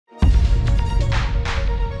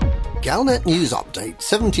Galnet News Update,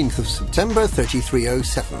 17th of September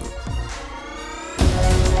 3307.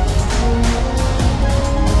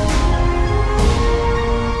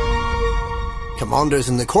 Commanders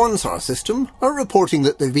in the Cornsar system are reporting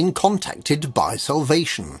that they've been contacted by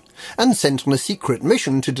Salvation and sent on a secret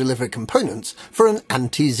mission to deliver components for an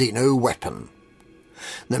anti-Xeno weapon.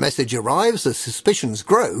 The message arrives as suspicions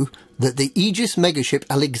grow that the Aegis megaship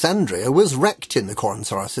Alexandria was wrecked in the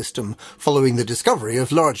Cornsar system following the discovery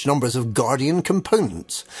of large numbers of Guardian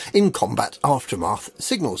components in combat aftermath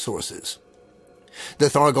signal sources. The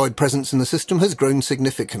Thargoid presence in the system has grown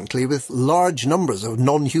significantly, with large numbers of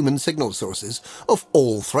non-human signal sources of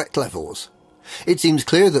all threat levels. It seems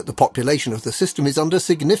clear that the population of the system is under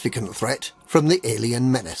significant threat from the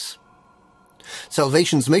alien menace.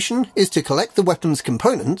 Salvation's mission is to collect the weapon's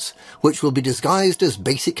components, which will be disguised as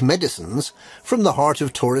basic medicines, from the heart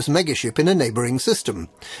of Taurus megaship in a neighbouring system,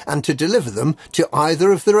 and to deliver them to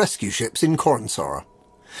either of the rescue ships in Cornsar.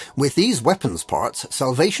 With these weapons parts,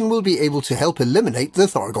 Salvation will be able to help eliminate the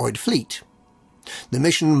Thargoid fleet. The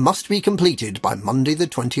mission must be completed by Monday the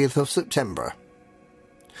 20th of September.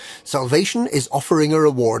 Salvation is offering a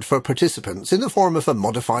reward for participants in the form of a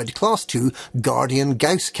modified Class 2 Guardian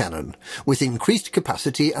Gauss cannon, with increased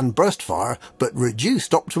capacity and burst fire but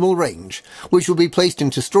reduced optimal range, which will be placed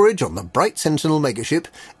into storage on the Bright Sentinel megaship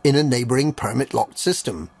in a neighbouring permit-locked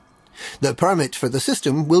system. The permit for the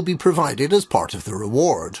system will be provided as part of the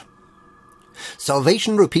reward.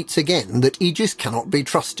 Salvation repeats again that Aegis cannot be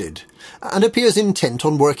trusted, and appears intent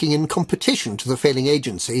on working in competition to the failing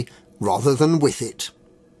agency rather than with it.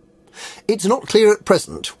 It's not clear at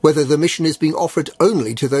present whether the mission is being offered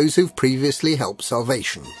only to those who've previously helped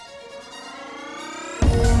Salvation.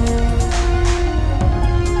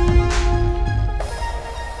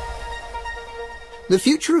 The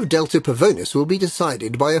future of Delta Pavonis will be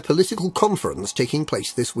decided by a political conference taking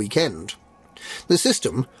place this weekend. The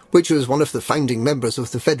system, which was one of the founding members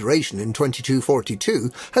of the Federation in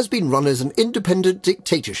 2242, has been run as an independent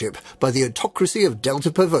dictatorship by the autocracy of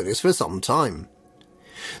Delta Pavonis for some time.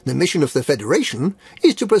 The mission of the Federation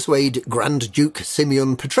is to persuade Grand Duke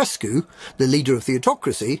Simeon Petrescu, the leader of the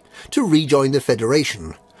autocracy, to rejoin the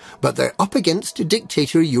Federation, but they're up against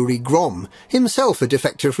dictator Yuri Grom, himself a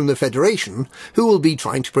defector from the Federation, who will be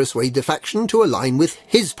trying to persuade the faction to align with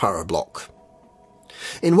his power bloc.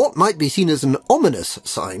 In what might be seen as an ominous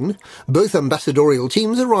sign, both ambassadorial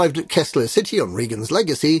teams arrived at Kessler City on Regan's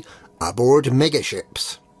Legacy aboard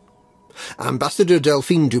megaships. Ambassador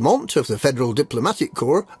Delphine Dumont of the Federal Diplomatic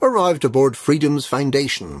Corps arrived aboard Freedom's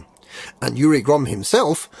Foundation, and Yuri Grom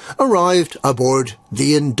himself arrived aboard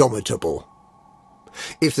the Indomitable.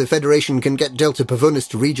 If the Federation can get Delta Pavonis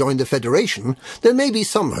to rejoin the Federation, there may be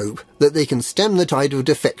some hope that they can stem the tide of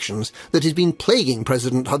defections that has been plaguing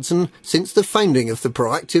President Hudson since the founding of the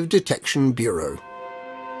Proactive Detection Bureau.